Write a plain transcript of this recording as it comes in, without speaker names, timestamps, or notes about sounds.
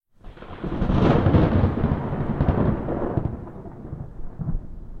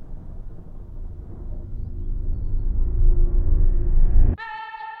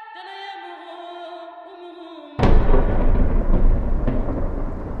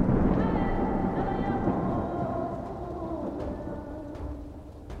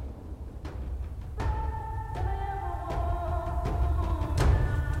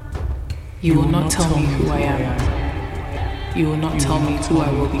You will not tell me who I am. You will not tell me who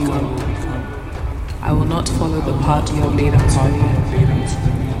I will become. I will not follow the path you have laid out for me.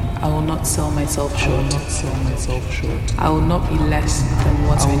 I will not sell myself short. I will not be less than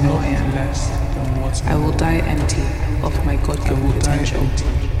what I know I am. I will die empty.